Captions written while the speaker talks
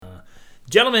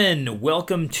Gentlemen,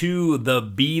 welcome to the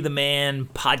Be the Man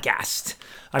podcast.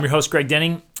 I'm your host, Greg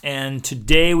Denning, and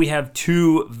today we have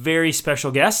two very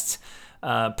special guests,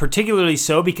 particularly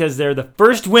so because they're the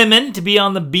first women to be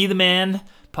on the Be the Man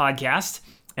podcast,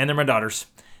 and they're my daughters.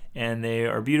 And they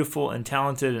are beautiful and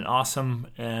talented and awesome,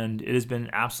 and it has been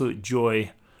an absolute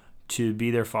joy to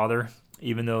be their father,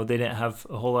 even though they didn't have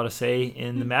a whole lot of say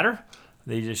in the matter.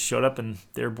 They just showed up and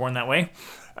they were born that way.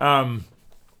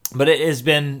 But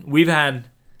we've had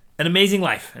an amazing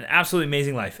life, an absolutely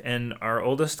amazing life. And our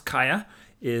oldest, Kyah,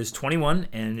 is 21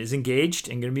 and is engaged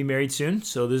and going to be married soon.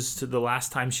 So this is the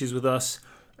last time she's with us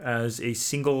as a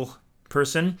single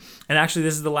person. And actually,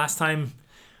 this is the last time.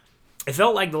 It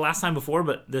felt like the last time before,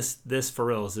 but this for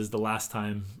real is the last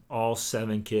time all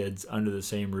 7 kids under the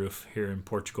same roof here in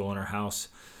Portugal in our house.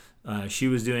 She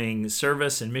was doing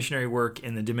service and missionary work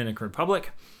in the Dominican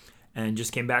Republic and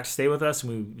just came back to stay with us.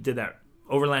 And we did that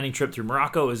overlanding trip through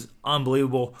Morocco. It was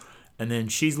unbelievable. And then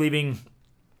she's leaving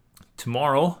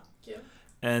tomorrow. Yeah.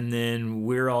 And then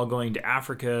we're all going to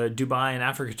Africa, Dubai and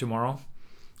Africa tomorrow.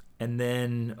 And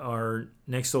then our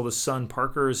next oldest son,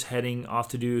 Parker, is heading off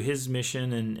to do his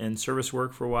mission and service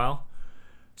work for a while.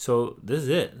 So this is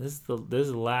it. This is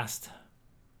the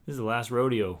last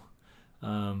rodeo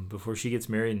before she gets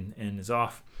married and is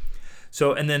off.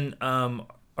 So and then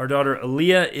our daughter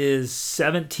Aaliyah is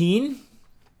 17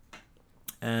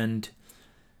 and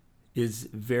is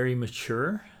very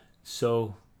mature.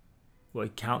 So I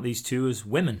count these two as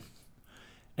women.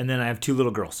 And then I have 2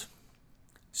 little girls.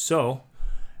 So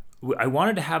I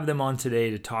wanted to have them on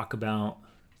today to talk about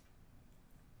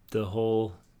the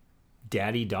whole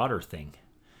daddy-daughter thing.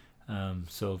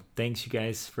 So thanks, you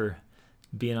guys, for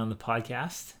being on the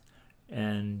podcast.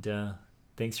 And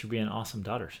thanks for being awesome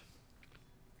daughters.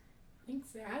 Thanks,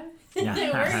 Dad.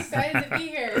 Yeah. We're excited to be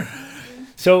here.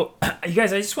 So, you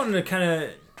guys, I just wanted to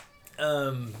kind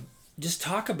of just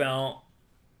talk about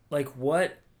like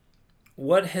what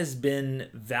has been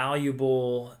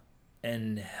valuable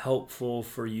and helpful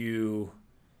for you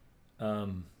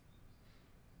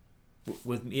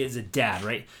with me as a dad,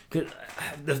 right? Because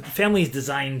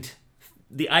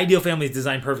the ideal family is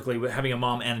designed perfectly with having a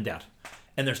mom and a dad.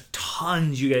 And there's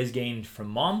tons you guys gained from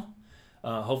mom.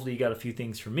 Hopefully you got a few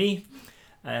things from me.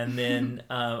 And then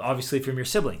obviously from your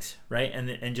siblings, right?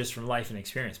 And just from life and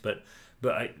experience. But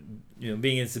I,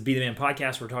 being it's the Be the Man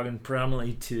podcast, we're talking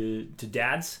predominantly to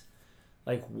dads.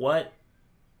 Like what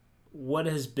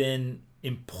has been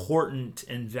important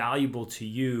and valuable to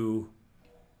you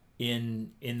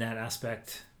in that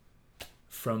aspect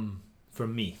from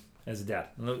me as a dad?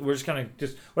 We're just kind of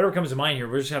just whatever comes to mind here.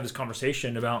 We're just have this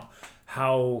conversation about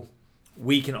how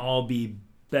we can all be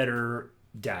better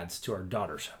dads to our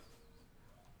daughters.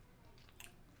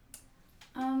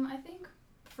 I think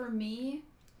for me,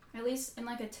 at least in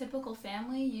like a typical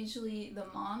family, usually the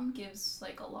mom gives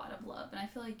like a lot of love, and I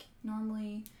feel like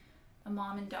normally a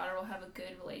mom and daughter will have a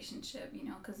good relationship,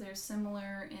 because they're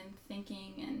similar in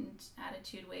thinking and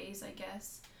attitude ways, I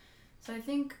guess. So I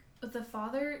think with the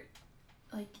father,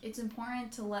 like it's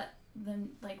important to let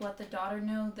the daughter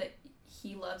know that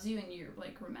he loves you and you're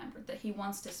like remembered, that he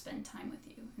wants to spend time with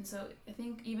you. And so I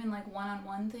think even like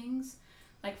one-on-one things,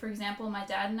 like for example, my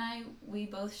dad and I, we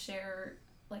both share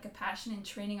like a passion in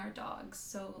training our dogs.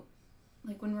 So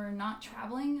like when we're not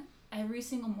traveling, every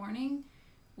single morning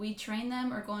we train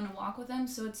them or go on a walk with them.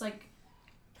 So it's like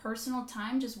personal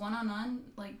time, just one-on-one,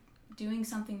 like doing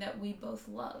something that we both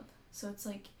love. So it's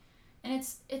like, and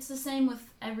it's the same with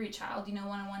every child,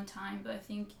 one-on-one time. But I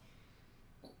think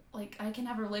like I can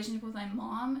have a relationship with my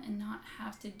mom and not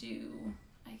have to do,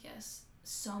 I guess,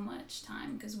 so much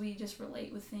time because we just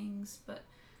relate with things. But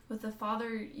with the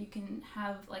father, you can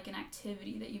have like an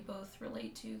activity that you both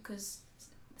relate to, because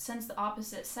since the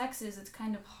opposite sexes, it's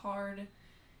kind of hard.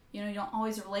 You don't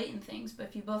always relate in things, but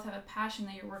if you both have a passion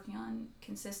that you're working on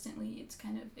consistently, it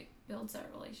builds that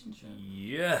relationship.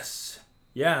 Yes.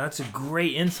 Yeah, that's a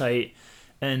great insight.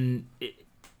 And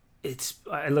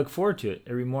I look forward to it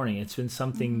every morning. It's been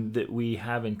something that we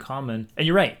have in common. And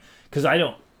you're right, because I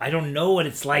don't know what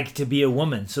it's like to be a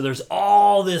woman. So there's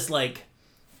all this like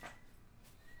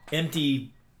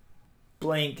empty,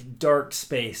 blank, dark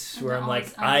space where I'm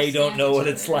like, I don't know what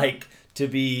it's like to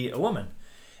be a woman.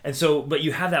 And so, but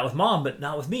you have that with mom, but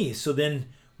not with me. So then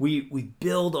we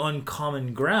build on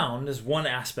common ground as one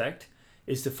aspect,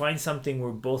 is to find something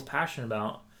we're both passionate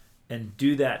about and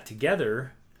do that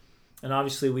together. And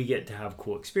obviously we get to have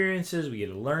cool experiences. We get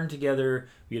to learn together.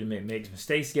 We get to make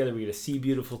mistakes together. We get to see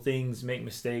beautiful things, make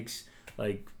mistakes.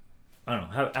 Like, I don't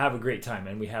know, have a great time.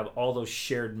 And we have all those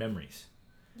shared memories.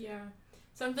 Yeah.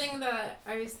 Something that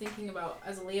I was thinking about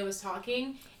as Aaliyah was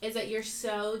talking is that you're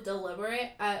so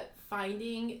deliberate at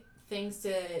finding things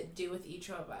to do with each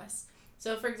of us.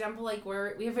 So, for example, like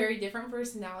we have very different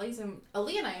personalities, and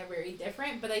Aaliyah and I are very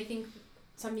different, but I think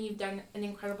something you've done an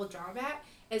incredible job at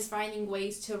is finding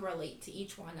ways to relate to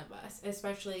each one of us,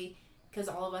 especially because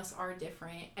all of us are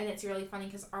different. And it's really funny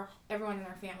because everyone in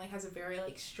our family has a very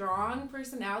like strong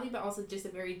personality, but also just a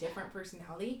very different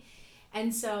personality.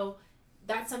 And so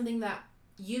that's something that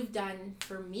you've done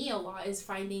for me a lot, is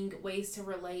finding ways to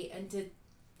relate and to,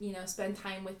 spend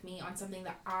time with me on something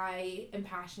that I am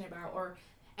passionate about.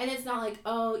 And it's not like,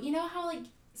 oh, you know how like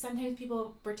sometimes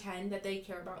people pretend that they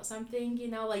care about something,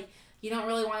 like you don't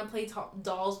really want to play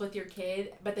dolls with your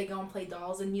kid, but they go and play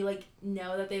dolls, and you like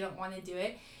know that they don't want to do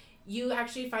it. You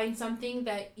actually find something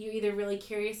that you're either really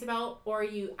curious about or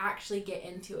you actually get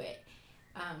into it,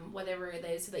 whatever it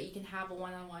is, so that you can have a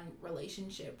one-on-one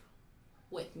relationship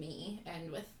with me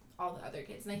and with all the other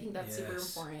kids. And I think that's super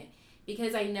important,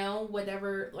 because I know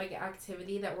whatever like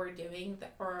activity that we're doing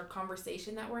or a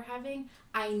conversation that we're having,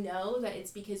 I know that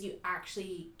it's because you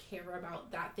actually care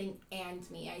about that thing and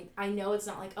me. I know it's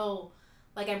not like, oh,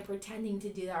 like I'm pretending to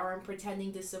do that or I'm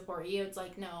pretending to support you. It's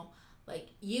like, no, like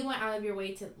you went out of your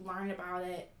way to learn about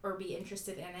it or be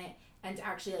interested in it and to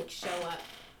actually like show up.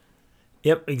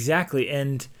 Yep, exactly.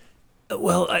 And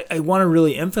well, I want to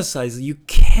really emphasize you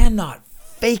cannot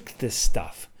fake this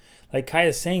stuff. Like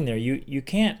Kyah's saying there, you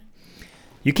can't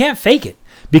fake it,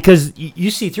 because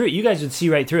you see through it. You guys would see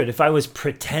right through it. If I was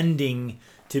pretending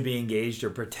to be engaged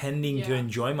or pretending to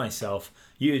enjoy myself,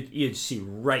 you'd see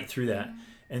right through that. Mm-hmm.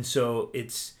 And so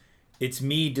it's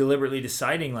me deliberately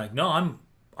deciding like, no,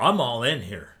 I'm all in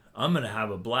here. I'm going to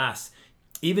have a blast.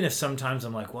 Even if sometimes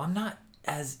I'm like, well, I'm not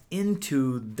as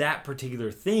into that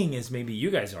particular thing as maybe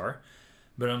you guys are,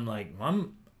 but I'm like, well,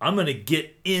 I'm going to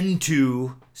get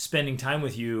into spending time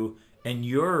with you and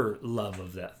your love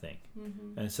of that thing.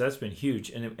 Mm-hmm. And so that's been huge.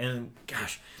 And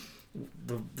gosh,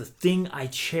 the thing I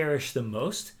cherish the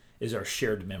most is our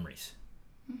shared memories.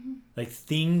 Mm-hmm. Like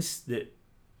things that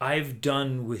I've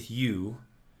done with you,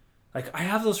 like I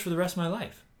have those for the rest of my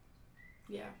life.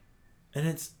 Yeah. And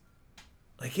it's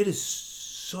like, it is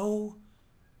so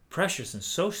precious and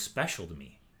so special to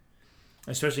me.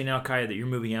 Especially now, Kyah, that you're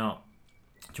moving out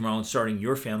tomorrow and starting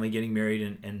your family, getting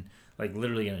married, and like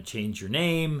literally going to change your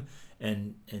name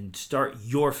and start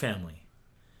your family.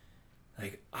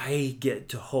 Like I get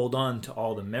to hold on to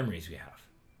all the memories we have.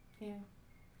 Yeah.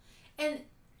 And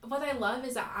what I love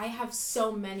is that I have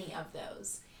so many of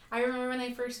those. I remember when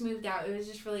I first moved out, it was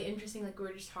just really interesting. Like we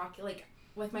were just talking, like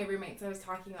with my roommates, I was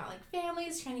talking about like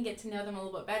families, trying to get to know them a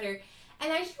little bit better.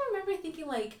 And I just remember thinking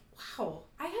like, wow,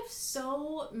 I have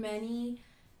so many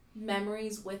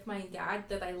memories with my dad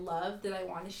that I love, that I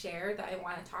want to share, that I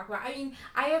want to talk about. I mean,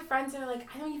 I have friends that are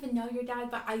like, I don't even know your dad,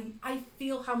 but I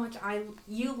feel how much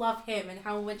you love him and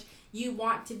how much you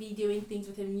want to be doing things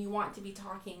with him and you want to be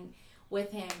talking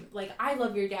with him. Like, I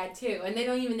love your dad too. And they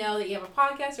don't even know that you have a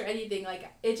podcast or anything.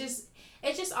 Like, it's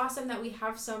just awesome that we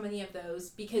have so many of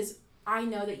those, because I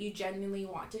know that you genuinely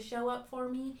want to show up for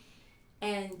me,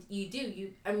 and you do.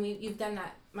 You've done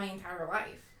that my entire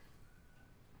life.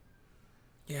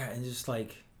 Yeah, and just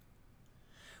like,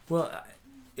 well,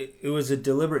 it was a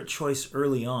deliberate choice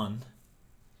early on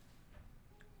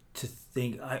to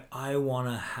think I want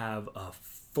to have a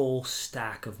full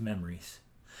stack of memories.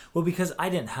 Well, because I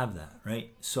didn't have that,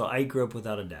 right? So I grew up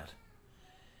without a dad.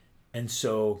 And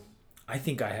so I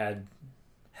think I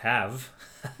have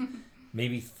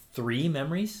maybe 3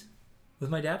 memories with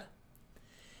my dad.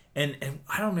 And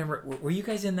I don't remember, were you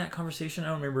guys in that conversation? I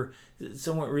don't remember.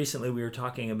 Somewhat recently we were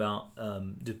talking about,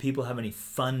 do people have any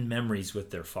fun memories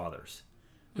with their fathers?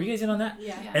 Were you guys in on that?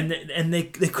 Yeah. And they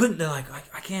couldn't, they're like,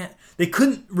 I can't, they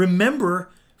couldn't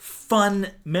remember fun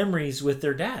memories with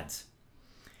their dads.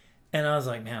 And I was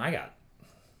like, man,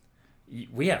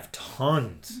 we have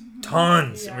tons,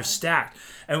 and we're stacked.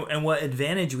 And what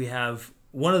advantage we have,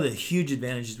 one of the huge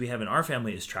advantages we have in our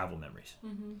family is travel memories.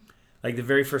 Mm-hmm. Like the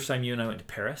very first time you and I went to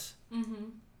Paris,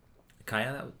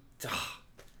 Kyah,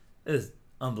 it was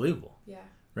unbelievable. Yeah.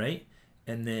 Right?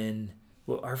 And then,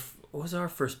 what was our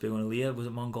first big one? Aaliyah, was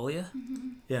it Mongolia? Mm-hmm.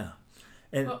 Yeah.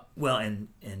 And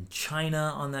and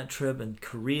China on that trip, and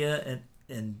Korea,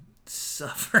 and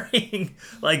suffering,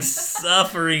 like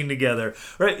suffering together.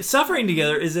 Right? Suffering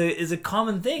together is a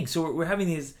common thing. So we're having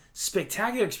these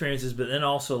spectacular experiences, but then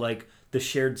also like the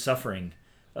shared suffering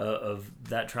of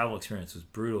that travel experience was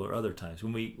brutal. Or other times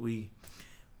when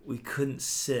we couldn't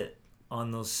sit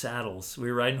on those saddles.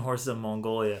 We were riding horses in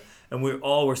Mongolia, and we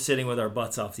all were sitting with our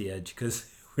butts off the edge because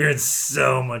we were in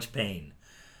so much pain.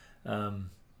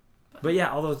 But But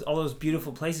yeah, all those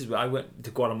beautiful places. I went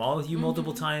to Guatemala with you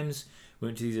multiple times. We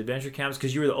went to these adventure camps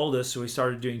because you were the oldest, so we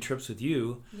started doing trips with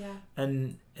you. Yeah.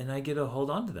 And I get to hold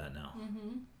on to that now.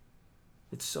 Mm-hmm.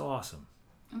 It's so awesome.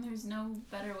 And there's no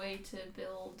better way to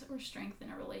build or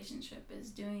strengthen a relationship is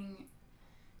doing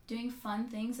fun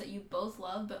things that you both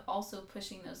love, but also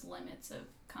pushing those limits of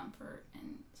comfort.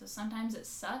 And so sometimes it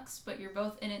sucks, but you're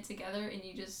both in it together, and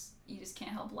you just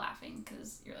can't help laughing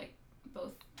because you're like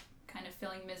both kind of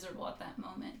feeling miserable at that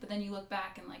moment. But then you look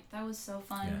back and like, that was so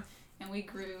fun. Yeah. And we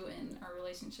grew, and our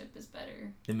relationship is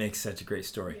better. It makes such a great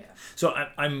story. Yeah. So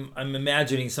I'm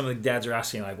imagining some of the dads are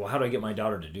asking like, well, how do I get my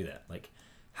daughter to do that? Like,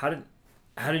 how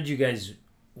did you guys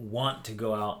want to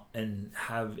go out and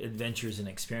have adventures and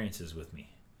experiences with me?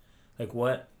 Like,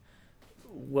 what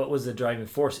was the driving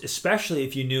force, especially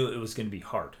if you knew it was going to be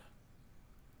hard?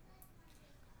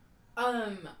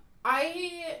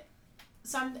 I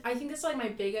think that's like my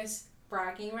biggest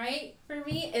bragging right for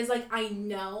me is like I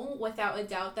know without a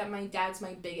doubt that my dad's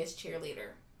my biggest cheerleader,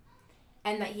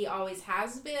 and that he always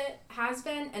has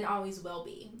been and always will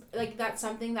be. Like that's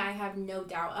something that I have no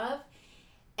doubt of.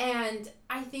 And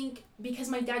I think because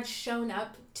my dad's shown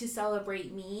up to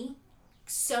celebrate me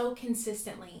so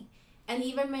consistently, and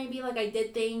even maybe like I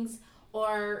did things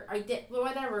or I did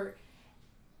whatever,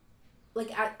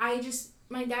 like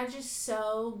my dad's just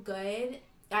so good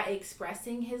at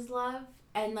expressing his love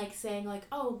and like saying like,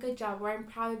 oh, good job, or I'm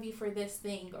proud of you for this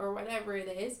thing or whatever it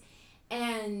is.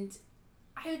 And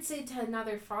I would say to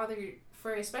another father,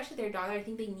 for especially their daughter, I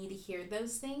think they need to hear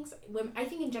those things. I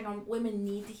think in general women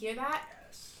need to hear that.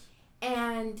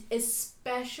 And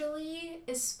especially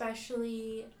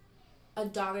a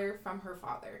daughter from her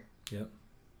father. Yep.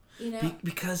 You know?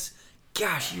 Because,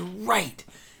 gosh, you're right.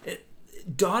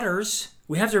 Daughters,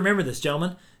 we have to remember this,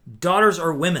 gentlemen. Daughters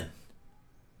are women.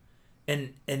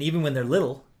 And even when they're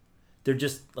little, they're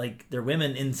just like, they're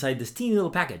women inside this teeny little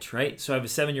package, right? So I have a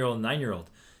 7-year-old and 9-year-old.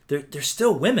 They're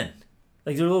still women.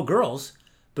 Like, they're little girls,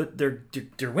 but they're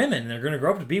women. And they're going to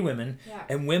grow up to be women. Yeah.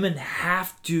 And women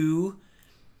have to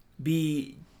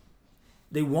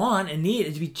they want and need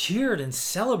it to be cheered and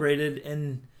celebrated,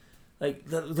 and like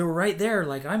they're right there.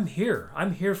 Like, I'm here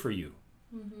for you.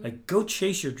 Mm-hmm. Like, go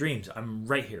chase your dreams. I'm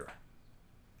right here.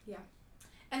 Yeah.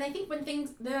 And I think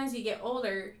then as you get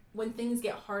older, when things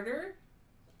get harder,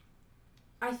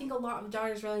 I think a lot of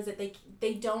daughters realize that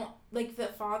they don't, like, the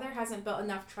father hasn't built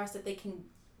enough trust that they can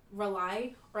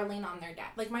rely or lean on their dad.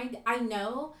 Like, I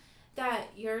know that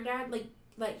your dad, like,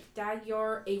 Dad,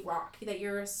 you're a rock, that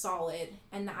you're solid,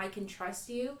 and that I can trust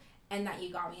you, and that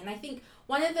you got me. And I think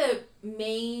one of the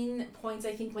main points,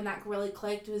 I think, when that really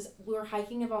clicked was we were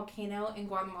hiking a volcano in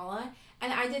Guatemala,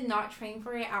 and I did not train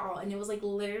for it at all, and it was like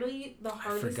literally the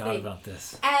hardest thing. I forgot about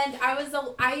this. And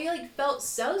I felt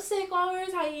so sick while we were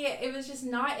hiking it. It was just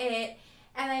not it,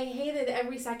 and I hated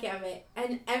every second of it.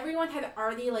 And everyone had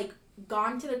already like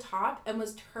gone to the top and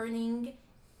was turning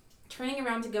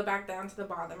around to go back down to the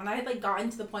bottom. And I had like gotten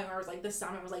to the point where I was like, the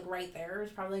summit was like right there. It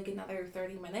was probably like another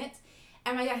 30 minutes.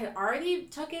 And my dad had already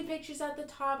taken pictures at the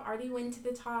top, already went to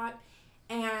the top,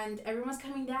 and everyone was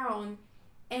coming down.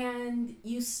 And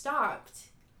you stopped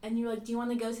and you were like, do you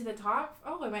want to go to the top?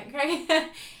 Oh, I might cry.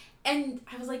 And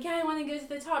I was like, yeah, I want to go to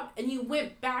the top. And you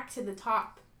went back to the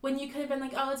top when you could have been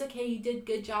like, oh, it's okay, you did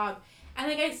good job. And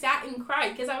like I sat and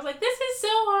cried because I was like, this is so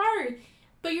hard.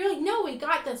 But you're like, no, we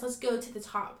got this. Let's go to the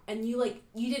top. And you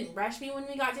didn't rush me when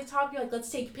we got to the top. You're like, let's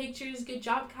take pictures. Good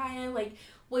job, Kyah. Like,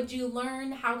 what'd you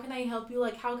learn? How can I help you?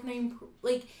 Like, how can I improve?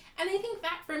 Like, and I think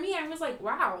that for me, I was like,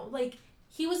 wow. Like,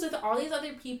 he was with all these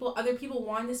other people. Other people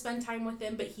wanted to spend time with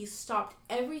him, but he stopped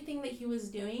everything that he was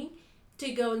doing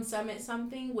to go and summit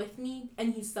something with me.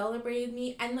 And he celebrated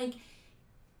me. And, like,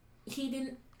 he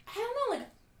didn't, I don't know, like,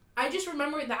 I just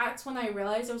remember that's when I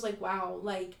realized, I was like, wow,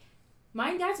 like,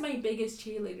 my dad's my biggest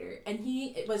cheerleader, and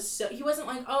he wasn't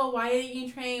like, oh, why didn't you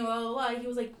train, blah, blah, blah. He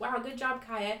was like, wow, good job,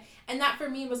 Kyah. And that for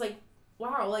me was like,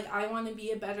 wow, like, I want to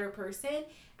be a better person.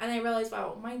 And I realized,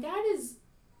 wow, my dad is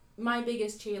my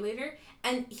biggest cheerleader,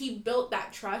 and he built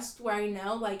that trust where I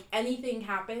know, like, anything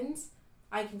happens,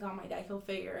 I can call my dad, he'll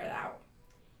figure it out,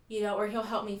 you know, or he'll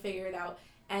help me figure it out,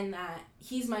 and that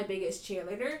he's my biggest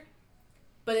cheerleader.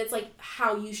 But it's like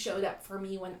how you showed up for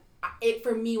me when it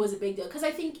for me was a big deal, because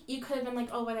I think you could have been like,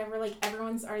 oh, whatever, like,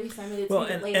 everyone's already summited. Well,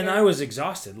 and I was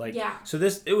exhausted, like, yeah. So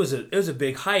it was a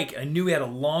big hike. I knew we had a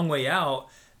long way out,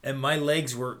 and my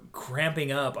legs were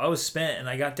cramping up. I was spent, and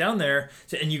I got down there,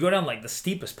 and you go down like the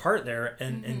steepest part there,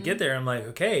 and get there. I'm like,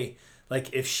 okay,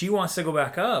 like, if she wants to go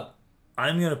back up,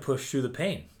 I'm gonna push through the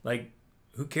pain. Like,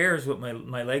 who cares what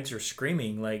my legs are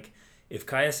screaming? Like, if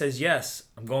Kyah says yes,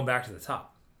 I'm going back to the top.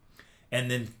 and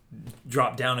then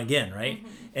drop down again, right?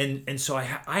 And so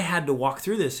I had to walk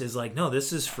through this as like, no,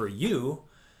 this is for you.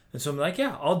 And so I'm like,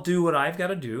 yeah, I'll do what I've got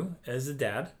to do as a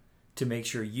dad to make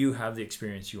sure you have the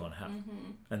experience you want to have.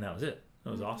 And that was it.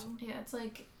 That was awesome. Yeah, it's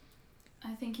like,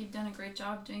 I think you've done a great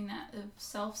job doing that of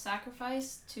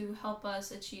self-sacrifice to help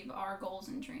us achieve our goals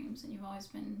and dreams. And you've always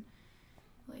been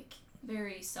like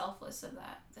very selfless of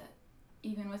that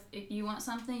even with, if you want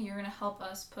something, you're going to help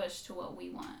us push to what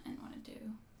we want and want to do.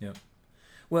 Yeah.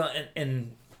 Well,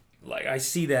 and like I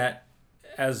see that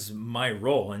as my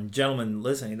role, and gentlemen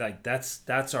listening, like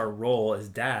that's our role as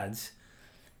dads,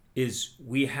 is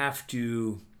we have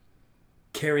to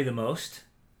carry the most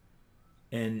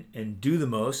and do the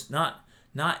most, not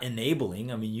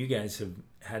enabling. I mean, you guys have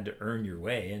had to earn your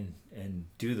way and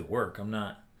do the work.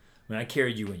 I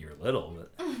carried you when you were little,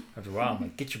 but after a while I'm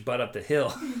like, get your butt up the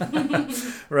hill.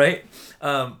 Right?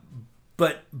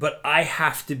 But I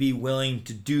have to be willing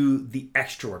to do the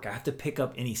extra work. I have to pick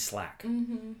up any slack.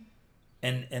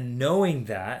 And knowing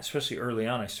that, especially early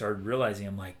on, I started realizing,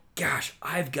 I'm like, gosh,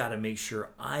 I've got to make sure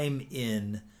I'm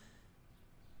in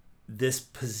this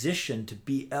position to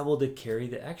be able to carry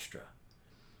the extra,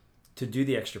 to do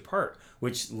the extra part,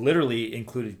 which literally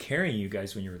included carrying you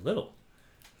guys when you were little.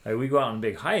 Like, we go out on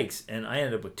big hikes, and I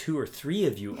ended up with 2 or 3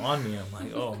 of you on me. I'm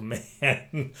like, oh,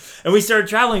 man. And we started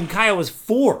traveling. Kyah was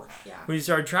 4. Yeah. We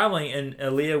started traveling, and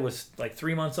Aaliyah was like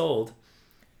 3 months old.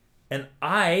 And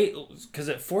because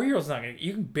at 4-year-olds,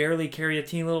 you can barely carry a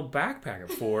teeny little backpack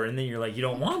at 4, and then you're like, you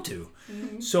don't want to.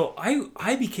 So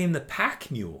I became the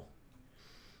pack mule.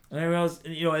 And I realized,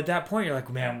 at that point, you're like,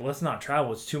 man, let's not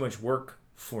travel. It's too much work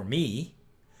for me.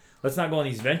 Let's not go on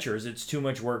these ventures. It's too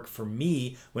much work for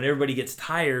me. When everybody gets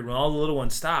tired, when all the little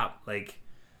ones stop, like,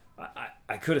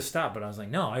 I could have stopped, but I was like,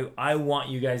 no, I want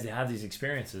you guys to have these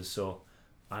experiences, so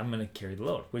I'm going to carry the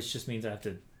load, which just means I have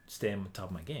to stay on the top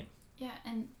of my game. Yeah,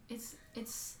 and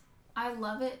it's I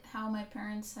love it how my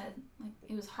parents said, like,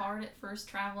 it was hard at first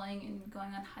traveling and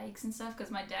going on hikes and stuff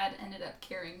because my dad ended up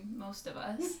carrying most of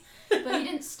us. But he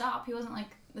didn't stop. He wasn't like,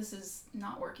 this is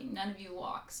not working. None of you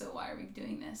walk, so why are we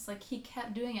doing this? Like, he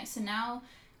kept doing it. So now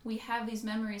we have these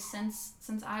memories since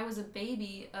I was a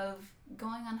baby of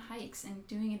going on hikes and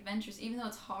doing adventures. Even though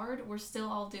it's hard, we're still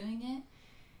all doing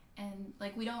it. And,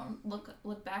 like, we don't look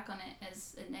back on it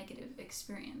as a negative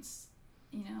experience.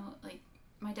 Like,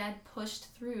 my dad pushed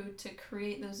through to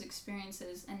create those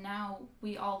experiences, and now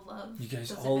we all love you guys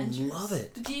those all adventures. love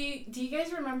it. Do you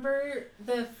guys remember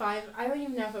the 5? I don't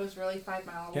even know if it was really 5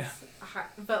 miles. Yeah.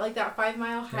 But like that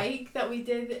 5-mile hike that we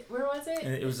did. Where was it?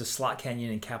 And it was the Slot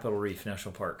Canyon in Capitol Reef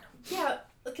National Park. Yeah.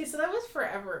 Okay, so that was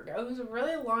forever ago. It was a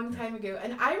really long time ago,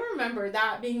 and I remember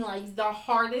that being like the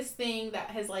hardest thing that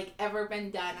has like ever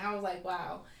been done. I was like,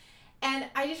 wow. And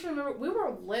I just remember we were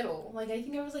little. Like, I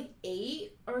think I was like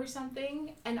 8 or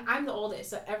something. And I'm the oldest.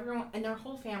 So everyone, and our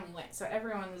whole family went. So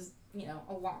everyone was,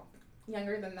 a lot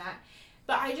younger than that.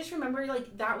 But I just remember,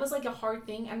 like, that was like a hard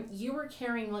thing. And you were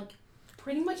carrying, like,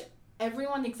 pretty much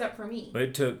everyone except for me.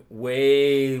 It took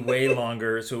way, way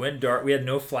longer. So it went dark. We had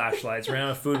no flashlights. Ran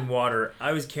out of food and water.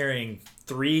 I was carrying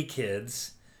 3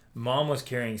 kids. Mom was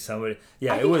carrying somebody.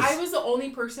 Yeah, I was the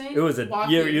only person. It was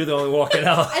walking. You're the only walking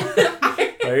out.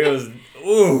 It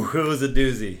was a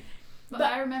doozy. But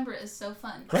I remember it was so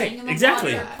fun. Right, Playing in the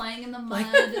exactly. water, playing in the mud.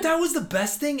 Like, that was the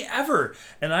best thing ever.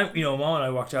 And Mom and I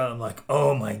walked out, and I'm like,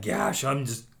 oh my gosh, I'm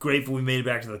just grateful we made it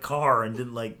back to the car and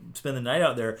didn't like spend the night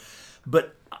out there.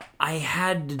 But I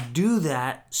had to do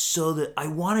that so that I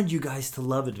wanted you guys to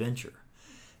love adventure.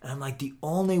 And I'm like, the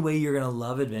only way you're going to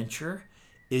love adventure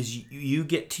is you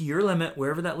get to your limit,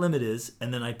 wherever that limit is,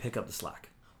 and then I pick up the slack.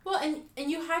 Well,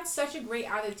 and you had such a great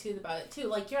attitude about it, too.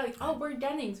 Like, you're like, oh, we're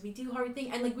Dennings. We do hard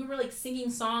things. And, like, we were, like, singing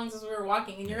songs as we were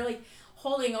walking. And you're, like,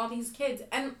 holding all these kids.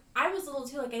 And I was little,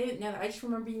 too. Like, I didn't know that. I just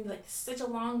remember being, like, such a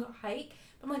long hike.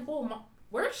 But I'm like, whoa, Mom,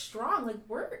 we're strong. Like,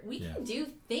 we can do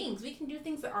things. We can do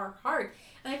things that are hard.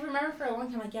 And I remember for a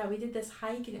long time, like, yeah, we did this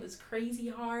hike. And it was crazy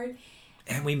hard.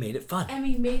 And we made it fun.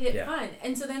 Fun.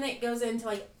 And so then it goes into,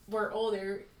 like, we're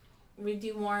older. We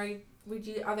do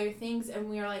other things. And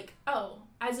we are like, oh,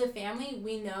 as a family,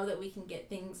 we know that we can get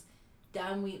things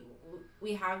done.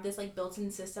 We have this like built-in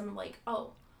system of like,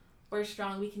 oh, we're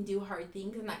strong. We can do hard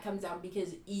things, and that comes down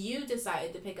because you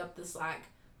decided to pick up the slack,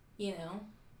 And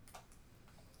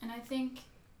I think,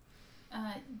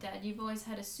 Dad, you've always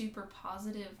had a super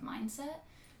positive mindset.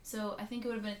 So I think it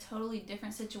would have been a totally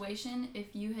different situation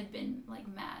if you had been like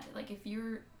mad. Like if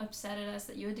you're upset at us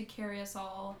that you had to carry us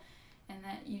all. And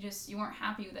that you weren't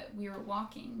happy that we were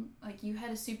walking. Like, you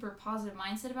had a super positive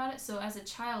mindset about it. So as a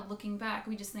child looking back,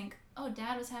 we just think, oh,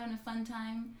 Dad was having a fun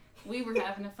time. We were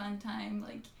having a fun time.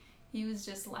 Like, He was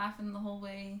just laughing the whole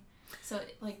way. So,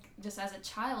 like, just as a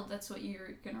child, that's what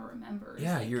you're going to remember.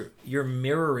 Yeah, like, you're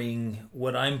mirroring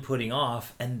what I'm putting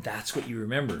off, and that's what you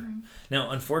remember. Mm-hmm.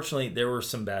 Now, unfortunately, there were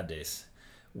some bad days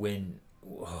when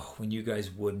you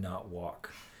guys would not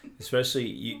walk.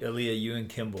 Especially, Aaliyah, you and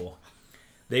Kimball.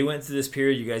 They went through this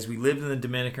period, you guys. We lived in the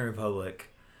Dominican Republic,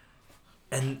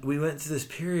 and we went through this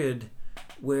period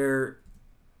where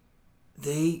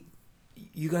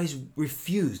you guys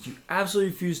refused. You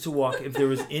absolutely refused to walk if there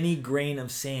was any grain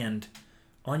of sand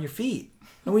on your feet.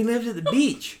 And we lived at the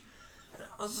beach. And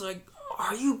I was like,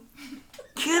 are you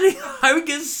kidding? I would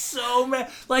get so mad.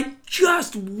 Like,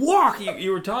 just walk.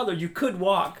 You were toddler. You could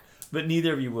walk, but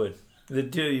neither of you would. The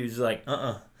two of you was like,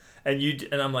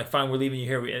 And I'm like, fine, we're leaving you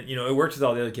here. It works with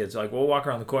all the other kids. Like, we'll walk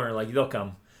around the corner. Like, they'll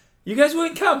come. You guys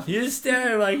wouldn't come. You just stand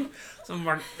there like, so I'm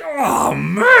like, oh,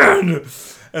 man.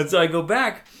 And so I go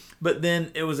back. But then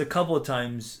it was a couple of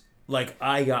times, like,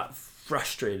 I got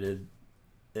frustrated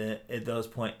at those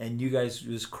points. And you guys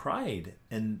just cried.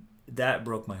 And that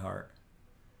broke my heart.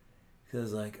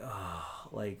 Because, like,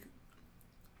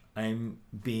 I'm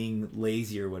being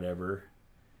lazy or whatever.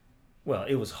 Well,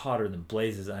 it was hotter than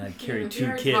blazes. I had carried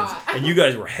two kids. Hot. And you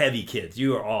guys were heavy kids.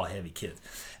 You were all heavy kids.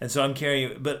 And so I'm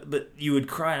carrying, but you would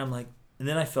cry. I'm like, and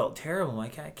then I felt terrible. I'm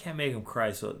like, I can't make them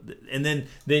cry. So, and then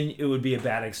it would be a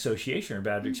bad association or a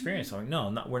bad experience. So I'm like,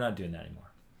 no, we're not doing that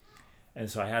anymore. And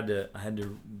so I had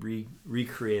to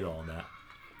recreate all of that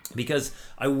because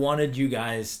I wanted you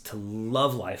guys to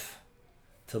love life,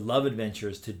 to love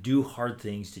adventures, to do hard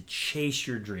things, to chase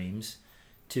your dreams,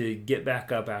 to get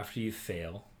back up after you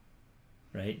fail,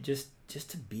 right? Just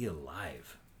to be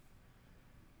alive.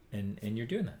 And you're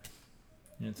doing that.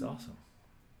 And it's awesome.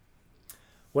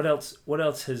 What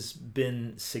else has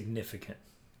been significant?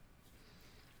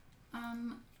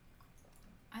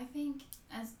 I think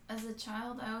as a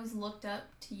child, I always looked up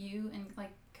to you and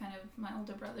like kind of my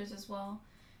older brothers as well.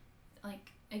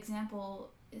 Like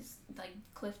example is like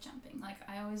cliff jumping. Like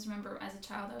I always remember as a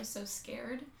child I was so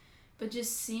scared, but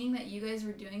just seeing that you guys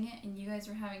were doing it and you guys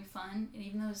were having fun, and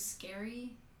even though it was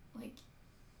scary, like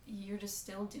you're just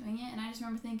still doing it. And I just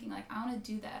remember thinking like I want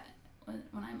to do that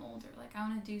when I'm older. Like I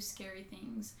want to do scary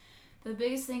things. The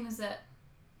biggest thing was that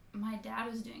my dad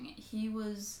was doing it. He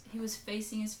was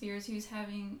facing his fears. He was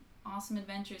having awesome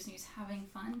adventures and he was having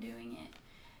fun doing it.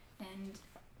 And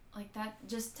like that,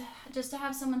 just to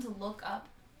have someone to look up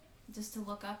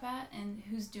at and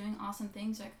who's doing awesome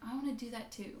things, like I want to do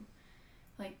that too.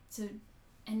 Like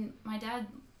and my dad,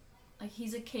 like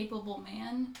he's a capable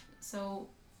man, so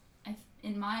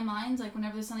in my mind, like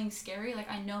whenever there's something scary, like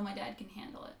I know my dad can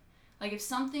handle it. Like if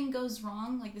something goes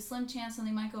wrong, like the slim chance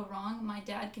something might go wrong, my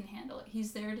dad can handle it.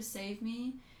 He's there to save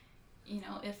me,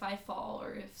 if I fall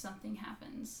or if something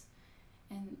happens.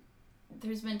 And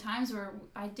there's been times where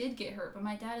I did get hurt, but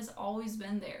my dad has always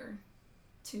been there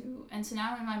and so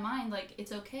now in my mind, like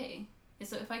it's okay.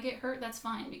 So if I get hurt, that's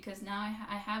fine because now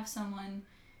I have someone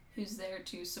who's there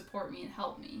to support me and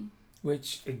help me.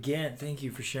 Which, again, thank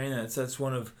you for sharing that. That's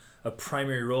one of a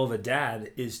primary role of a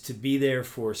dad is to be there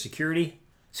for security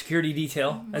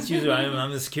detail. That's usually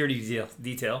I'm the security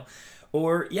detail.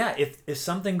 Or, yeah, if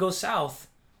something goes south,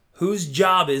 whose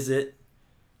job is it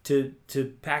to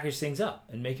package things up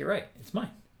and make it right? It's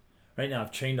mine. Right now,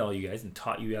 I've trained all you guys and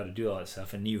taught you how to do all that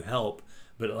stuff, and you help,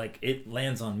 but like it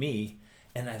lands on me.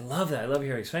 And I love that. I love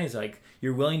hearing it explained. It's like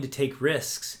you're willing to take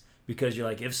risks because you're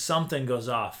like, if something goes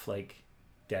off, like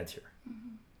Dad's here.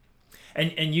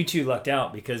 Mm-hmm. And you two lucked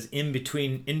out because in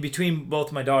between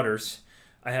both my daughters,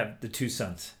 I have the two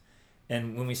sons.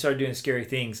 And when we started doing scary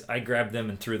things, I grabbed them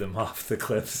and threw them off the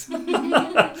cliffs.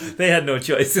 They had no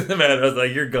choice in the matter. I was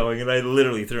like, you're going. And I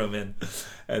literally threw them in.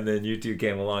 And then you two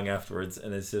came along afterwards.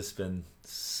 And it's just been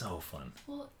so fun.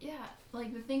 Well, yeah.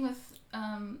 Like the thing with,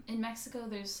 in Mexico,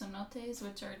 there's cenotes,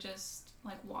 which are just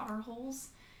like water holes.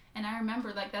 And I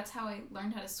remember like that's how I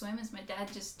learned how to swim is my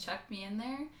dad just chucked me in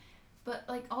there. But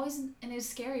like always, and it was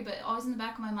scary, but always in the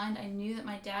back of my mind, I knew that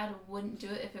my dad wouldn't do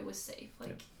it if it was safe. Like,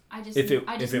 yep. If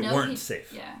it weren't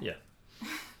safe. Yeah.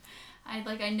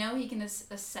 I know he can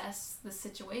assess the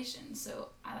situation. So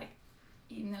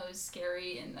even though it was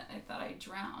scary and I thought I'd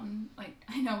drown, like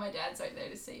I know my dad's right there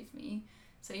to save me.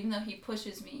 So even though he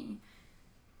pushes me,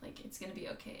 like it's gonna be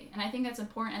okay. And I think that's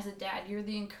important as a dad. You're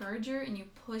the encourager and you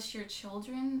push your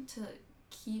children to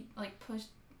push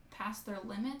past their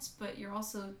limits, but you're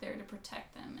also there to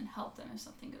protect them and help them if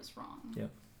something goes wrong. Yep.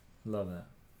 Love that.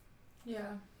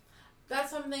 Yeah.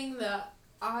 That's something that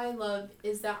I love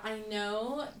is that I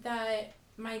know that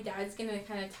my dad's going to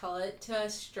kind of tell it to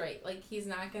us straight. Like, he's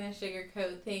not going to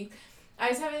sugarcoat things. I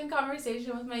was having a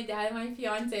conversation with my dad and my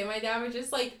fiance. My dad was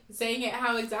just like saying it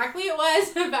how exactly it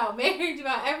was about marriage,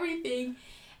 about everything.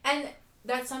 And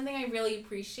that's something I really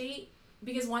appreciate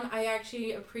because one, I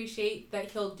actually appreciate that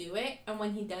he'll do it. And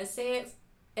when he does say it,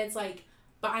 it's like,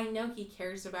 but I know he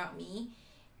cares about me.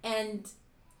 And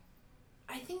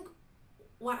I think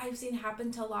what I've seen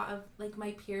happen to a lot of like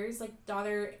my peers, like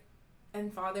daughter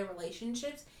and father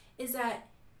relationships, is that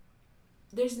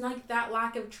there's like that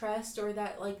lack of trust or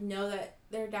that like know that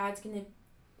their dad's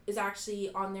is actually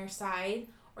on their side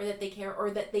or that they care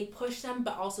or that they push them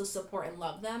but also support and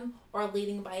love them or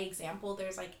leading by example.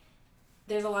 There's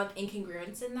a lot of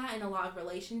incongruence in that in a lot of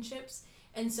relationships.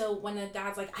 And so when a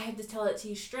dad's like, I have to tell it to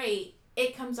you straight,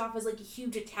 it comes off as like a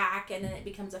huge attack and then it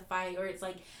becomes a fight or it's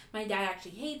like my dad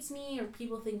actually hates me or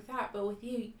people think that. But with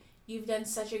you, you've done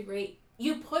such a great,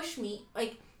 you push me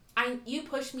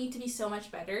to be so much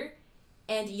better.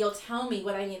 And you'll tell me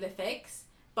what I need to fix,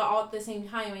 but all at the same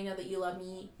time, I know that you love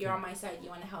me. You're on my side. You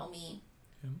want to help me.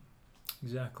 Yeah,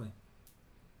 exactly.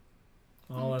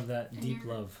 All of that deep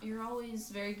love. You're always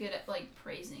very good at like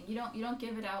praising. You don't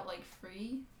give it out like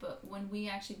free, but when we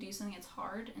actually do something that's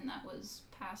hard and that was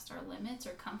past our limits or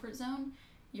comfort zone,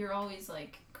 you're always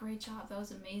like, great job, that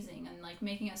was amazing, and like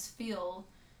making us feel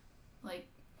like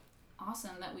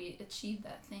awesome that we achieved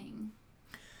that thing.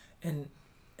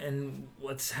 And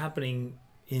what's happening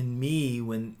in me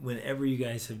whenever you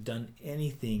guys have done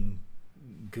anything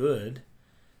good,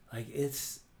 like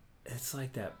it's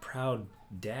like that proud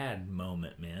dad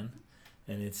moment, man,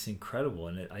 and it's incredible,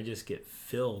 and I just get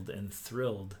filled and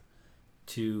thrilled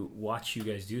to watch you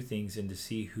guys do things and to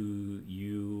see who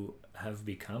you have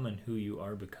become and who you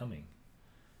are becoming.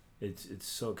 It's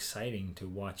so exciting to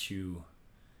watch you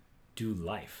do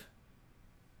life.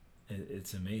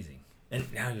 It's amazing.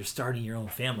 And now you're starting your own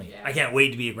family. Yeah. I can't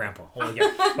wait to be a grandpa. Holy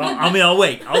cow. Well, I'll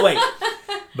wait.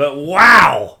 But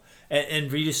wow!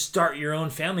 And for you to start your own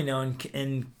family now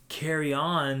and carry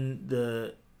on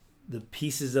the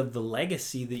pieces of the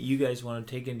legacy that you guys want to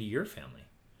take into your family.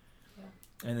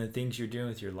 Yeah. And the things you're doing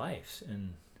with your lives.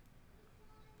 And,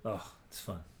 it's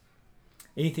fun.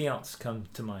 Anything else come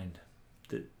to mind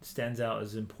that stands out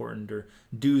as important or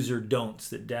do's or don'ts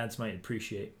that dads might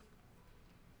appreciate?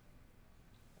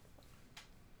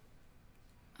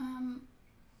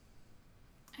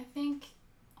 I think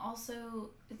also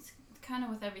it's kind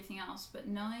of with everything else, but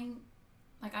knowing,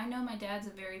 like I know my dad's a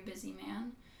very busy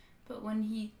man, but when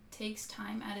he takes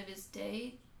time out of his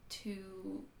day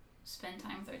to spend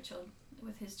time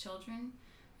with his children,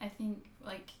 I think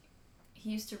like he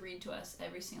used to read to us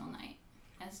every single night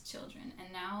as children,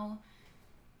 and now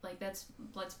like that's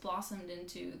blossomed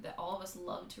into that all of us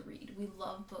love to read. We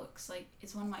love books. Like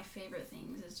it's one of my favorite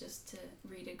things is just to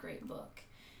read a great book.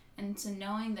 And so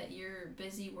knowing that you're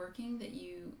busy working, that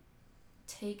you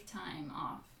take time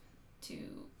off to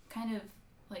kind of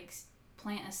like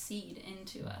plant a seed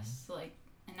into us. Like,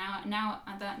 and now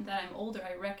that I'm older,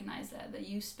 I recognize that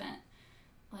you spent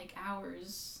like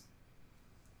hours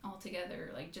all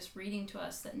together, like just reading to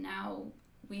us, that now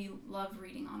we love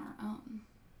reading on our own.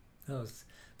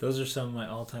 Those are some of my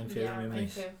all-time favorite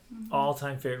memories. Me too. Mm-hmm.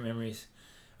 All-time favorite memories.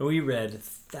 And we read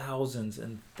thousands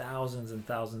and thousands and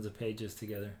thousands of pages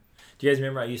together. Do you guys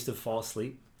remember I used to fall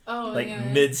asleep? Oh, like yeah.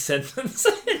 Mid-sentence.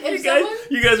 you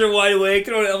guys are wide awake.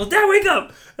 And I was, Dad, wake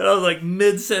up! And I was like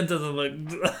mid-sentence. I'm like,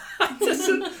 I just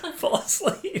fall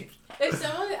asleep. If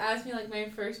someone asked me like my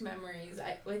first memories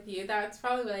with you, that's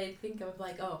probably what I think of.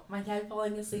 Like, oh, my dad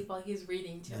falling asleep while he's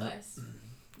reading to us.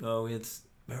 Oh, it's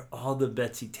all the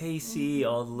Betsy Tacy,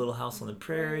 all the Little House on the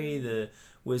Prairie, the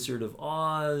Wizard of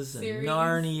Oz, and series.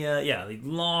 Narnia. Yeah, like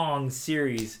long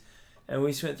series. And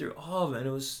we just went through all of it.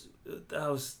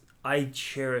 And I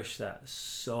cherish that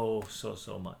so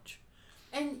much.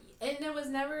 And it was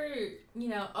never,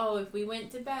 if we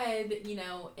went to bed,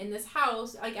 in this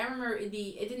house, like I remember it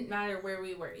didn't matter where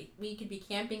we were. We could be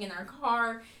camping in our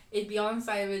car. It'd be on the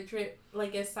side of a trip,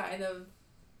 like a side of,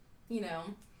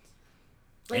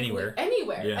 like anywhere.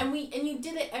 Yeah. And you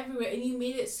did it everywhere, and you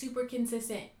made it super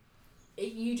consistent.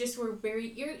 You just were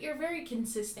you're very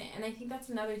consistent. And I think that's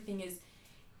another thing is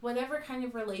whatever kind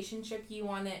of relationship you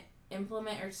want to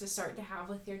implement or to start to have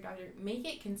with your daughter, make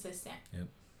it consistent. Yep.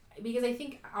 Because I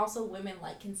think also women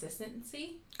like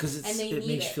consistency. Because it makes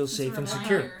you feel safe and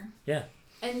secure. Yeah.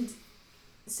 And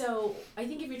so I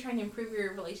think if you're trying to improve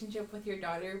your relationship with your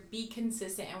daughter, be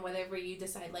consistent in whatever you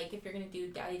decide. Like if you're going to do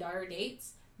daddy-daughter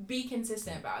dates, be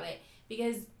consistent about it.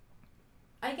 Because,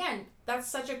 again, that's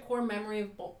such a core memory of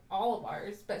all of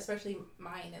ours, but especially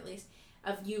mine at least,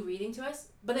 of you reading to us.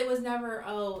 But it was never,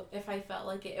 if I felt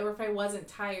like it or if I wasn't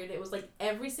tired. It was like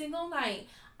every single night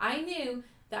I knew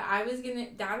that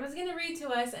Dad was gonna read to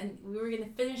us, and we were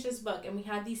gonna finish this book, and we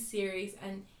had these series,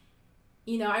 and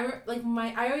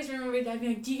I always remember Dad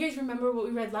being like, "Do you guys remember what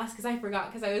we read last?" Because I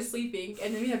forgot because I was sleeping,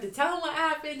 and then we had to tell him what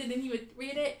happened, and then he would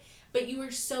read it. But you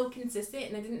were so consistent,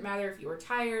 and it didn't matter if you were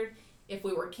tired, if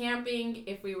we were camping,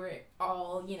 if we were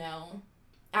all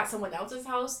at someone else's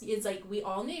house. It's like we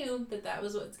all knew that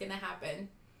was what's gonna happen,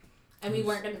 and we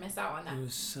weren't gonna miss out on that. It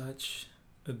was such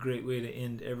a great way to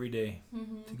end every day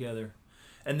together.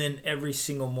 And then every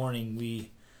single morning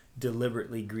we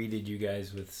deliberately greeted you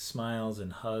guys with smiles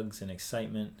and hugs and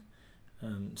excitement.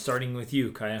 Starting with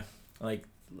you, Kyah. Like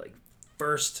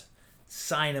first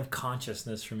sign of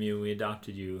consciousness from you, we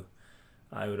adopted you.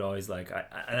 I would always and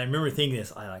I remember thinking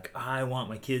this, I want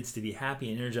my kids to be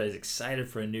happy, energized, excited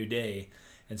for a new day.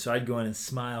 And so I'd go in and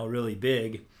smile really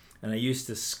big. And I used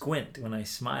to squint when I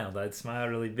smiled. I'd smile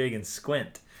really big and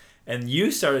squint. And you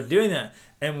started doing that.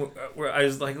 And I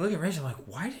was like, look at Rachel. I'm like,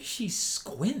 why does she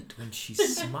squint when she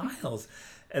smiles?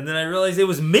 And then I realized it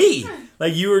was me.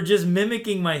 Like, you were just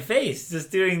mimicking my face, just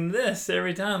doing this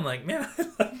every time. Like, man,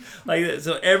 like that.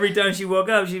 So every time she woke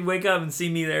up, she'd wake up and see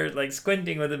me there, like,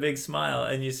 squinting with a big smile.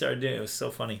 And you started doing it. It was so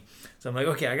funny. So I'm like,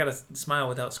 okay, I got to smile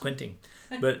without squinting.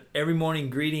 But every morning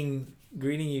greeting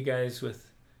you guys with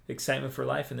excitement for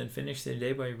life, and then finish the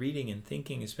day by reading and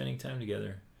thinking and spending time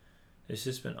together. It's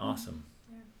just been awesome.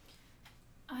 Yeah.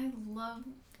 I love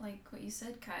like what you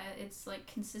said, Kyah. It's like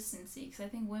consistency, because I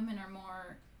think women are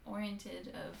more oriented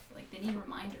of like they need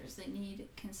reminders, they need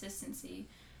consistency.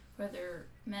 Whether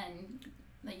men,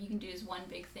 like you can do is one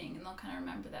big thing and they'll kind of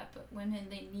remember that, but women,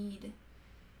 they need.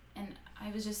 And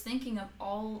I was just thinking of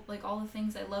all the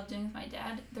things I love doing with my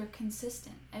dad. They're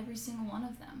consistent, every single one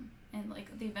of them, and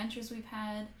like the adventures we've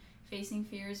had, facing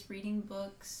fears, reading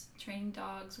books, training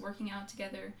dogs, working out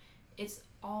together. It's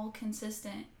all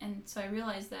consistent. And so I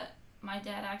realized that my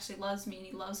dad actually loves me and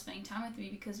he loves spending time with me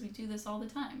because we do this all the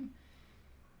time.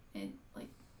 And like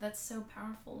that's so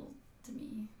powerful to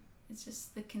me. It's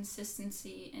just the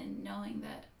consistency and knowing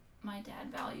that my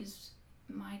dad values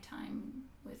my time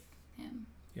with him.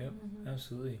 Yep,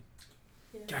 absolutely.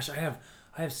 Yeah. Gosh, I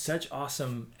have such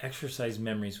awesome exercise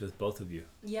memories with both of you.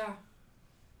 Yeah.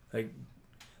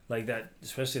 Like that,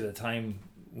 especially the time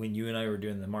when you and I were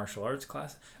doing the martial arts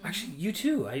class. Actually, you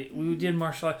too. We did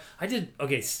martial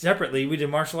arts. Separately, we did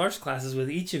martial arts classes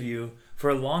with each of you for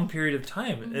a long period of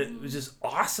time. It was just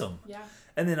awesome. Yeah.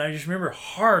 And then I just remember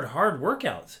hard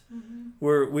workouts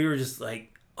where we were just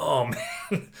like, oh man,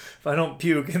 if I don't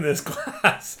puke in this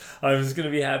class, I'm just going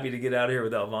to be happy to get out of here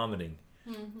without vomiting.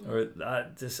 Or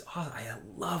I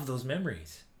love those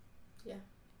memories. Yeah.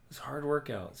 It's hard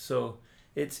workouts. So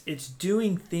it's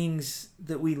doing things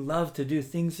that we love to do,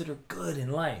 things that are good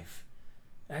in life.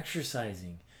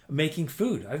 Exercising, making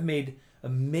food. I've made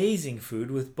amazing food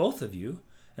with both of you,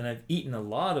 and I've eaten a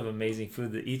lot of amazing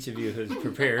food that each of you has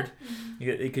prepared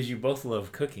because you both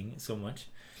love cooking so much.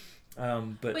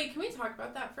 But wait, can we talk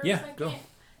about that for a second? Go.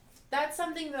 That's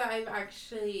something that I've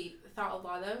actually thought a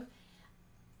lot of.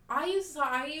 I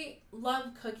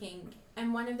love cooking,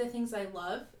 and one of the things I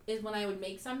love is when I would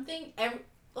make something.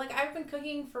 I've been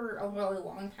cooking for a really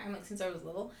long time, like since I was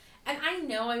little, and I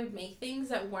know I would make things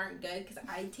that weren't good because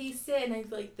I'd taste it and I'd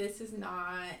be like, this is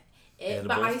not it. Edible.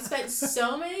 But I spent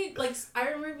so many, I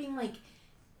remember being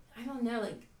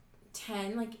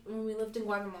 10, when we lived in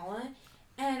Guatemala,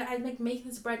 and I'd make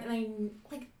this bread, and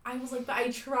I was like, but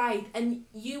I tried, and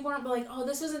you weren't like, oh,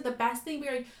 this wasn't the best thing, but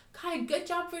you're like, Kyah, good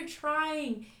job for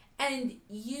trying, and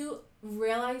you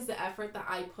realize the effort that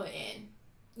I put in.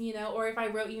 Or if I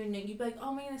wrote you a note, you'd be like,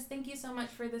 oh my goodness, thank you so much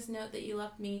for this note that you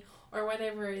left me, or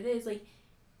whatever it is. Like,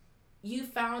 you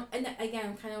found, and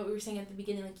again, kind of what we were saying at the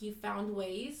beginning, you found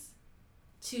ways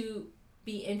to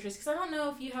be interested. Because I don't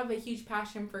know if you have a huge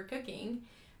passion for cooking,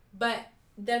 but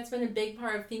that's been a big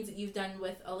part of things that you've done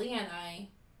with Aaliyah and I.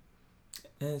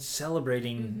 And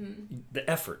celebrating the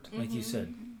effort, like you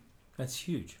said. That's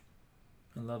huge.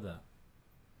 I love that.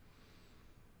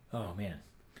 Oh, man.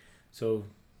 So,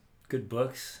 good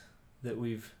books that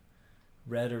we've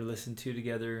read or listened to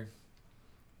together.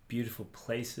 Beautiful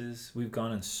places. We've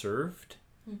gone and served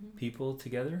people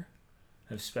together.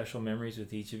 I have special memories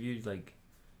with each of you,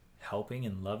 helping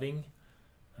and loving.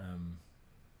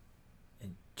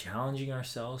 And challenging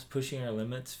ourselves, pushing our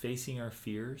limits, facing our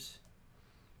fears.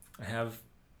 I have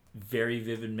very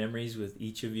vivid memories with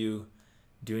each of you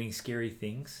doing scary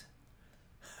things.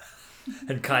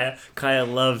 And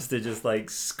Kyah loves to just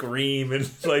scream, and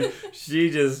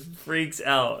she just freaks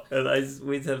out. And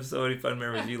we have so many fun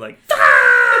memories. You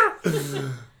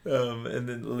And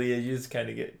then Leah, you just kind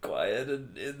of get quiet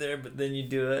in there, but then you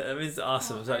do it. I mean, it's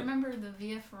awesome. Well, So I remember the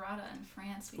Via Ferrata in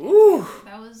France. Ooh.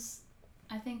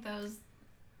 I think that was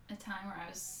a time where I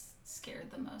was scared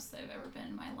the most that I've ever been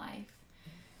in my life.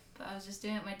 But I was just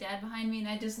doing it, my dad behind me, and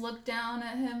I just looked down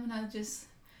at him, and I just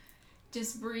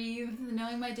breathe,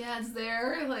 knowing my dad's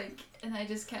there, like, and I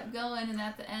just kept going. And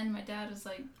at the end, my dad was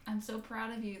like, "I'm so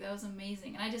proud of you. That was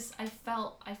amazing." And I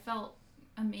felt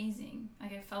amazing.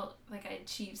 Like, I felt like I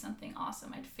achieved something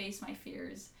awesome. I'd faced my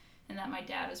fears, and that my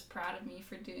dad was proud of me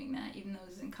for doing that, even though it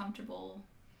was uncomfortable.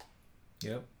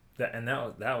 Yep.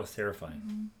 That was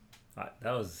terrifying. Mm-hmm.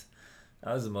 That was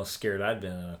the most scared I'd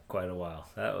been in quite a while.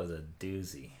 That was a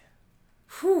doozy.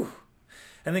 Whew.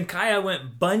 And then Kyah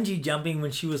went bungee jumping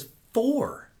when she was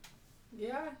 4.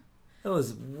 Yeah. That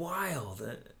was wild.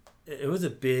 It was a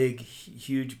big,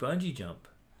 huge bungee jump.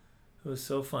 It was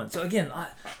so fun. So again,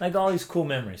 like all these cool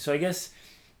memories. So I guess,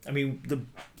 I mean,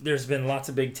 there's been lots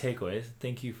of big takeaways.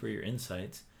 Thank you for your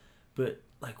insights. But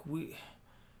like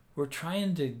we're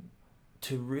trying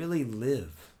to really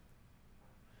live.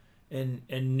 And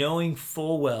knowing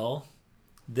full well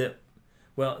that,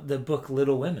 well, the book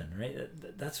Little Women,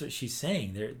 right? That's what she's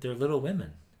saying. They're little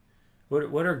women.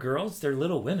 What are girls? They're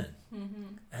little women. Mm-hmm.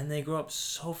 And they grow up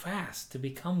so fast to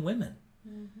become women.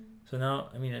 Mm-hmm. So now,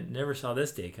 I mean, I never saw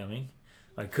this day coming.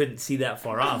 I couldn't see that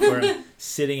far off. Where I'm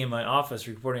sitting in my office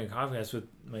recording a podcast with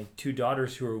my 2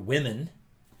 daughters who are women.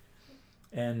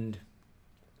 And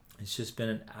it's just been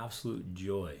an absolute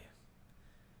joy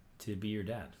to be your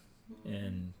dad.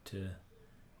 And to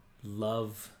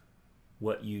love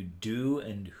what you do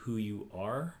and who you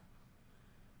are.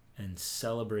 And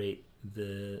celebrate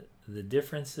the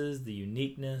differences, the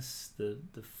uniqueness, the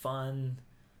fun,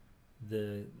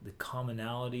 the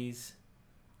commonalities.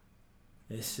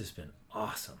 It's just been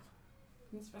awesome.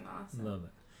 It's been awesome. Love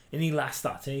it. Any last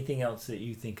thoughts? Anything else that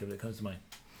you think of that comes to mind?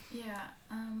 Yeah,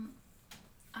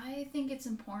 I think it's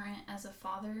important as a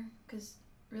father, because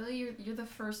really you're the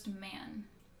first man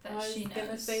that she knows. I was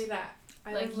gonna say that.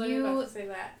 I Like, was literally about to say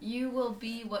that. You will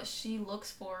be what she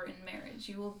looks for in marriage.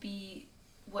 You will be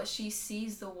what she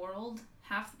sees the world.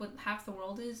 Half the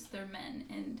world is, they're men,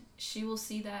 and she will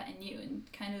see that in you and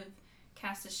kind of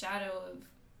cast a shadow of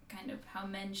kind of how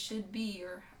men should be,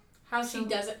 or how she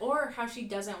doesn't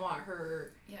want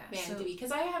her man to be.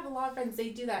 Because I have a lot of friends, they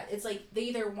do that. It's like they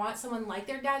either want someone like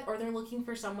their dad, or they're looking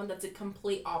for someone that's a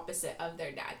complete opposite of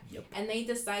their dad. Yep. And they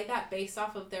decide that based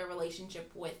off of their relationship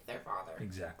with their father.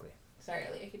 Exactly. Sorry,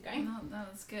 Aaliyah, keep going. No,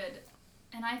 that's good.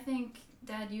 And I think,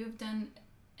 Dad, you have done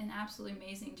an absolutely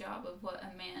amazing job of what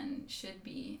a man should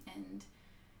be, and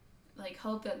like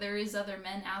hope that there is other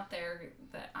men out there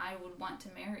that I would want to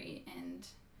marry. And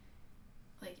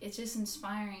like, it's just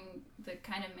inspiring the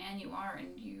kind of man you are,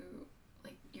 and you,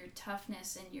 like, your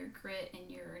toughness and your grit and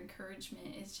your encouragement.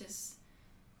 It's just,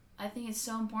 I think it's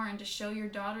so important to show your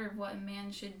daughter what a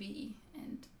man should be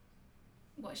and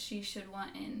what she should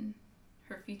want in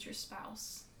her future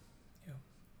spouse.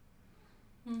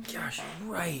 Yeah. Mm-hmm. Gosh,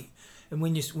 right. And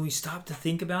when we stop to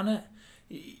think about it,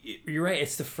 you're right.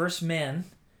 It's the first man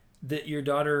that your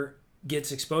daughter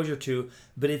gets exposure to,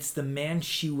 but it's the man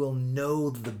she will know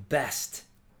the best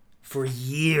for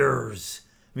years.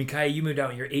 I mean, Kyah, you moved out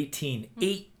when you're 18. Mm-hmm.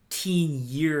 18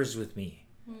 years with me.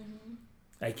 Mm-hmm.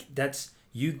 Like, that's,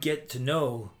 you get to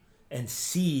know and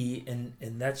see, and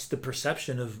that's the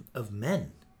perception of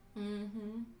men.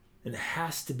 Mm-hmm. And it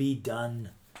has to be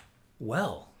done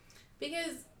well.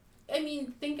 Because, I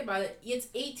mean, think about it. It's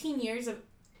 18 years of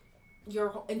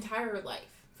your entire life.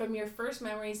 From your first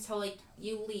memories till, like,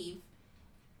 you leave.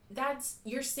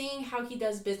 You're seeing how he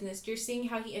does business. You're seeing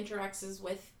how he interacts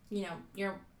with, you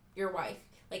know, your wife.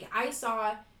 Like, I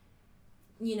saw,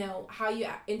 you know, how you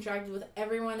interacted with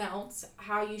everyone else,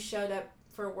 how you showed up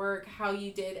for work, how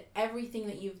you did everything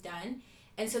that you've done.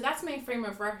 And so that's my frame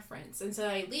of reference. And so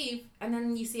I leave, and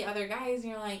then you see other guys,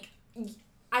 and you're like,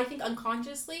 I think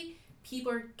unconsciously,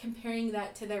 people are comparing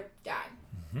that to their dad,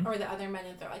 mm-hmm. or the other men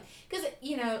in their life. Because,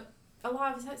 you know, a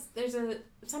lot of times,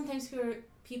 sometimes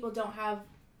people don't have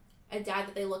a dad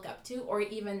that they look up to, or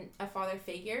even a father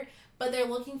figure, but they're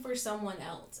looking for someone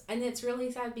else. And it's really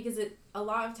sad, because a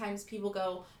lot of times people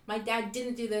go, my dad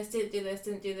didn't do this, didn't do this,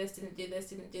 didn't do this, didn't do this,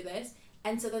 didn't do this.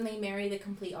 And so then they marry the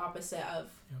complete opposite of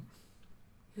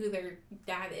who their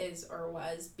dad is or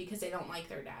was, because they don't like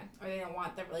their dad, or they don't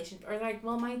want the relationship, or they're like,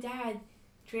 well, my dad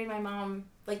treated my mom,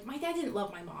 like, my dad didn't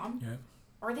love my mom,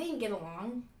 or they didn't get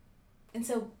along. And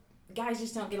so guys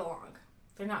just don't get along.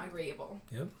 They're not agreeable.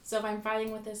 Yep. So if I'm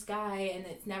fighting with this guy and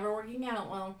it's never working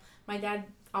out, well, my dad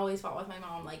always fought with my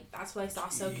mom. Like, that's what I saw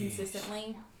so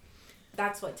consistently.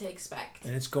 that's what to expect.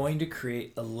 And it's going to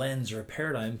create a lens or a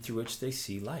paradigm through which they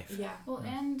see life. Yeah. Well,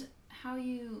 and how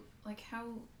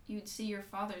you'd see your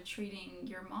father treating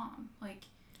your mom. Like,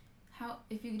 how,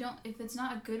 if it's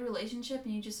not a good relationship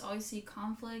and you just always see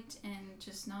conflict and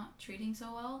just not treating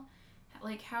so well,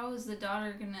 like, how is the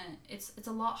daughter gonna, it's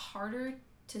a lot harder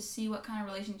to see what kind of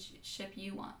relationship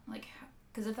you want. Like,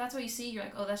 because if that's what you see, you're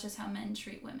like, oh, that's just how men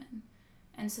treat women.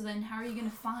 And so then how are you going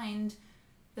to find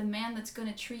the man that's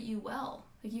going to treat you well?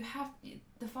 Like,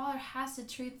 the father has to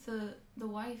treat the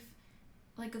wife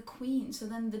like a queen. So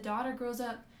then the daughter grows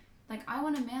up like, I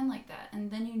want a man like that. And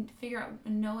then you figure out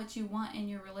and know what you want in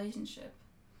your relationship.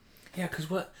 Yeah, because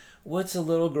what's a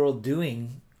little girl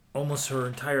doing almost her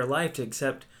entire life to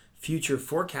accept future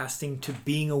forecasting to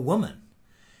being a woman?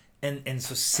 And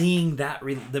so seeing that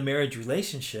the marriage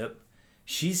relationship,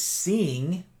 she's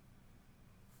seeing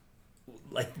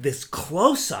like this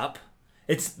close up.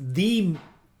 It's the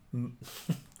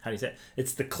how do you say it?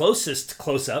 It's the closest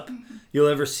close up you'll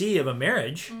ever see of a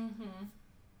marriage,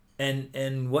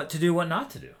 and what to do, what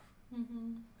not to do.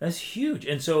 That's huge.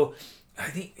 And so I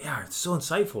think, yeah, it's so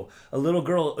insightful. A little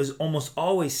girl is almost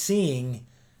always seeing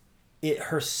it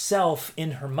herself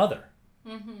in her mother.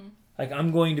 Like,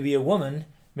 I'm going to be a woman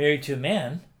married to a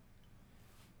man,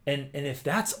 and if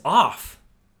that's off,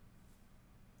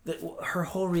 that her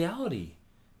whole reality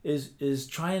is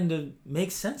trying to make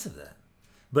sense of that.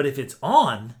 But if it's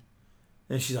on,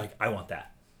 then she's like, I want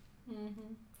that.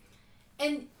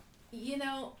 And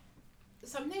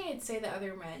something I'd say to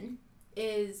other men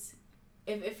is,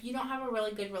 if you don't have a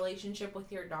really good relationship with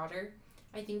your daughter,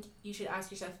 I think you should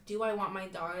ask yourself, do I want my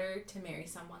daughter to marry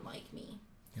someone like me?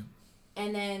 Yep.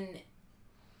 And then,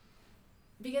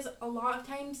 because a lot of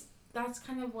times that's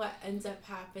kind of what ends up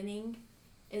happening,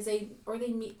 is they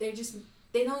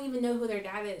don't even know who their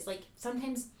dad is. Like,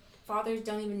 sometimes fathers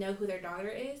don't even know who their daughter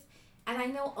is. And I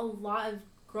know a lot of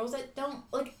girls that don't,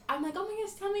 like, I'm like, oh my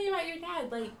gosh, tell me about your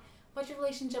dad. Like, what's your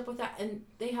relationship with that? And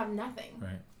they have nothing.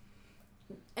 Right.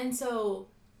 And so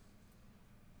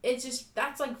it's just,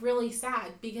 that's like really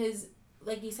sad, because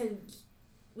like you said,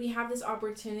 we have this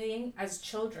opportunity as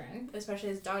children, especially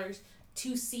as daughters,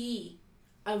 to see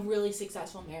a really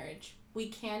successful marriage. We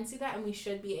can see that, and we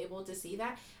should be able to see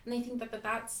that. And I think that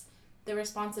that's the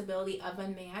responsibility of a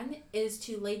man, is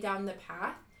to lay down the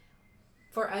path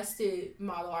for us to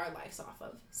model our lives off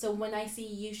of. So when I see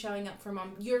you showing up for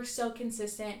mom, you're so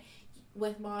consistent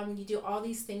with mom, you do all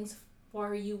these things for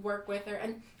her, you work with her.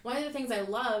 And one of the things I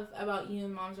love about you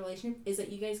and mom's relationship is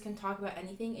that you guys can talk about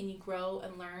anything and you grow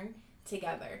and learn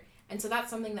together. And so that's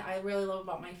something that I really love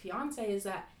about my fiance, is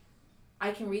that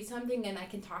I can read something and I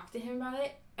can talk to him about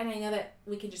it, and I know that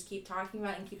we can just keep talking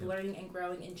about it and keep learning and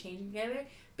growing and changing together,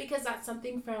 because that's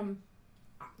something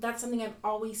I've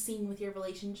always seen with your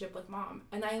relationship with mom,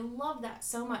 and I love that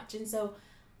so much. And so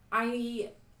I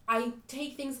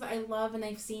take things that I love and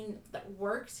I've seen that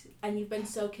worked, and you've been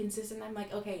so consistent. I'm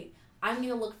like, okay, I'm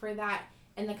gonna look for that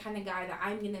in the kind of guy that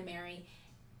I'm gonna marry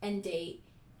and date.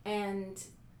 And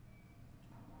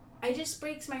it just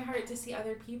breaks my heart to see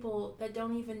other people that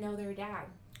don't even know their dad.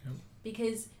 Yep.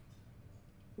 Because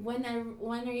when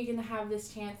are you gonna have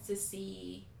this chance to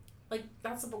see? Like,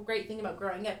 that's the great thing about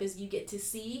growing up, is you get to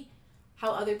see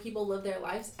how other people live their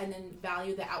lives and then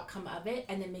value the outcome of it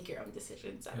and then make your own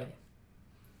decisions of it.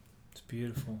 It's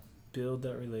beautiful. Build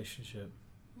that relationship.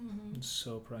 It's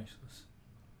so priceless.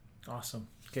 Awesome.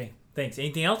 Okay, thanks.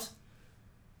 Anything else?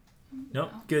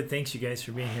 Nope. Good. Thanks, you guys,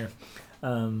 for being here.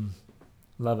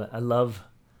 Love it. I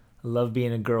love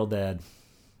being a girl dad.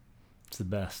 It's the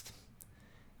best.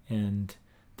 And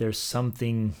there's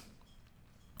something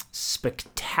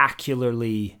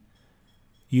spectacularly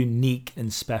unique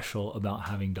and special about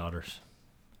having daughters.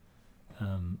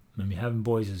 Having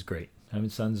boys is great. Having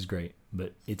sons is great,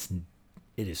 but it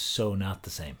is so not the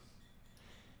same.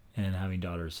 And having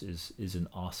daughters is an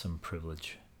awesome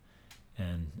privilege.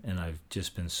 And I've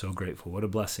just been so grateful. What a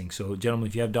blessing. So, gentlemen,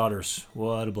 if you have daughters,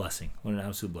 what a blessing. What an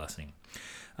absolute blessing.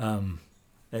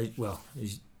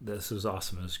 This was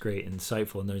awesome. It was great and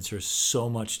insightful. And there's so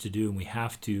much to do, and we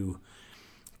have to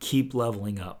keep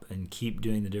leveling up and keep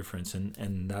doing the difference.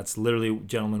 And that's literally,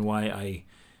 gentlemen, why I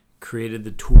created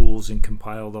the tools and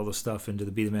compiled all the stuff into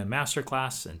the Be the Man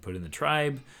Masterclass and put it in the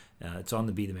tribe. It's on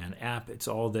the Be the Man app. It's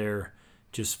all there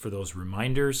just for those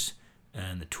reminders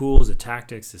and the tools, the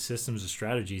tactics, the systems, the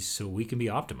strategies, so we can be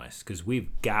optimized, because we've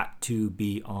got to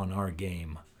be on our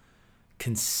game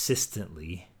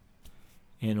consistently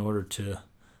in order to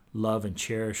love and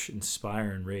cherish,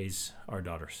 inspire, and raise our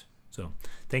daughters. So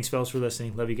thanks, fellas, for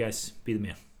listening. Love you guys. Be the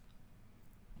man.